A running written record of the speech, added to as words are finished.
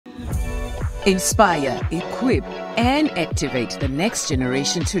Inspire, equip, and activate the next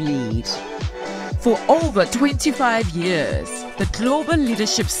generation to lead. For over 25 years, the Global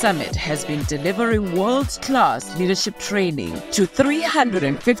Leadership Summit has been delivering world-class leadership training to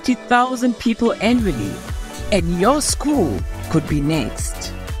 350,000 people annually, and your school could be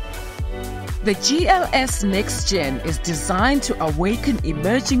next. The GLS Next Gen is designed to awaken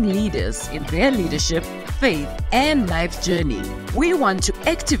emerging leaders in their leadership, faith, and life journey. We want to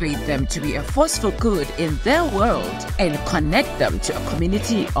activate them to be a force for good in their world and connect them to a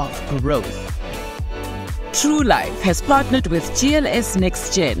community of growth. Trulife has partnered with GLS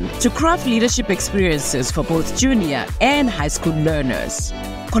Next Gen to craft leadership experiences for both junior and high school learners,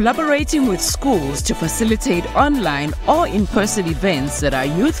 collaborating with schools to facilitate online or in-person events that are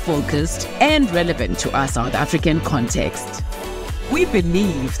youth-focused and relevant to our South African context. We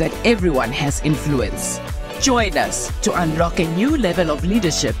believe that everyone has influence. Join us to unlock a new level of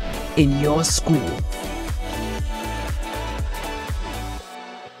leadership in your school.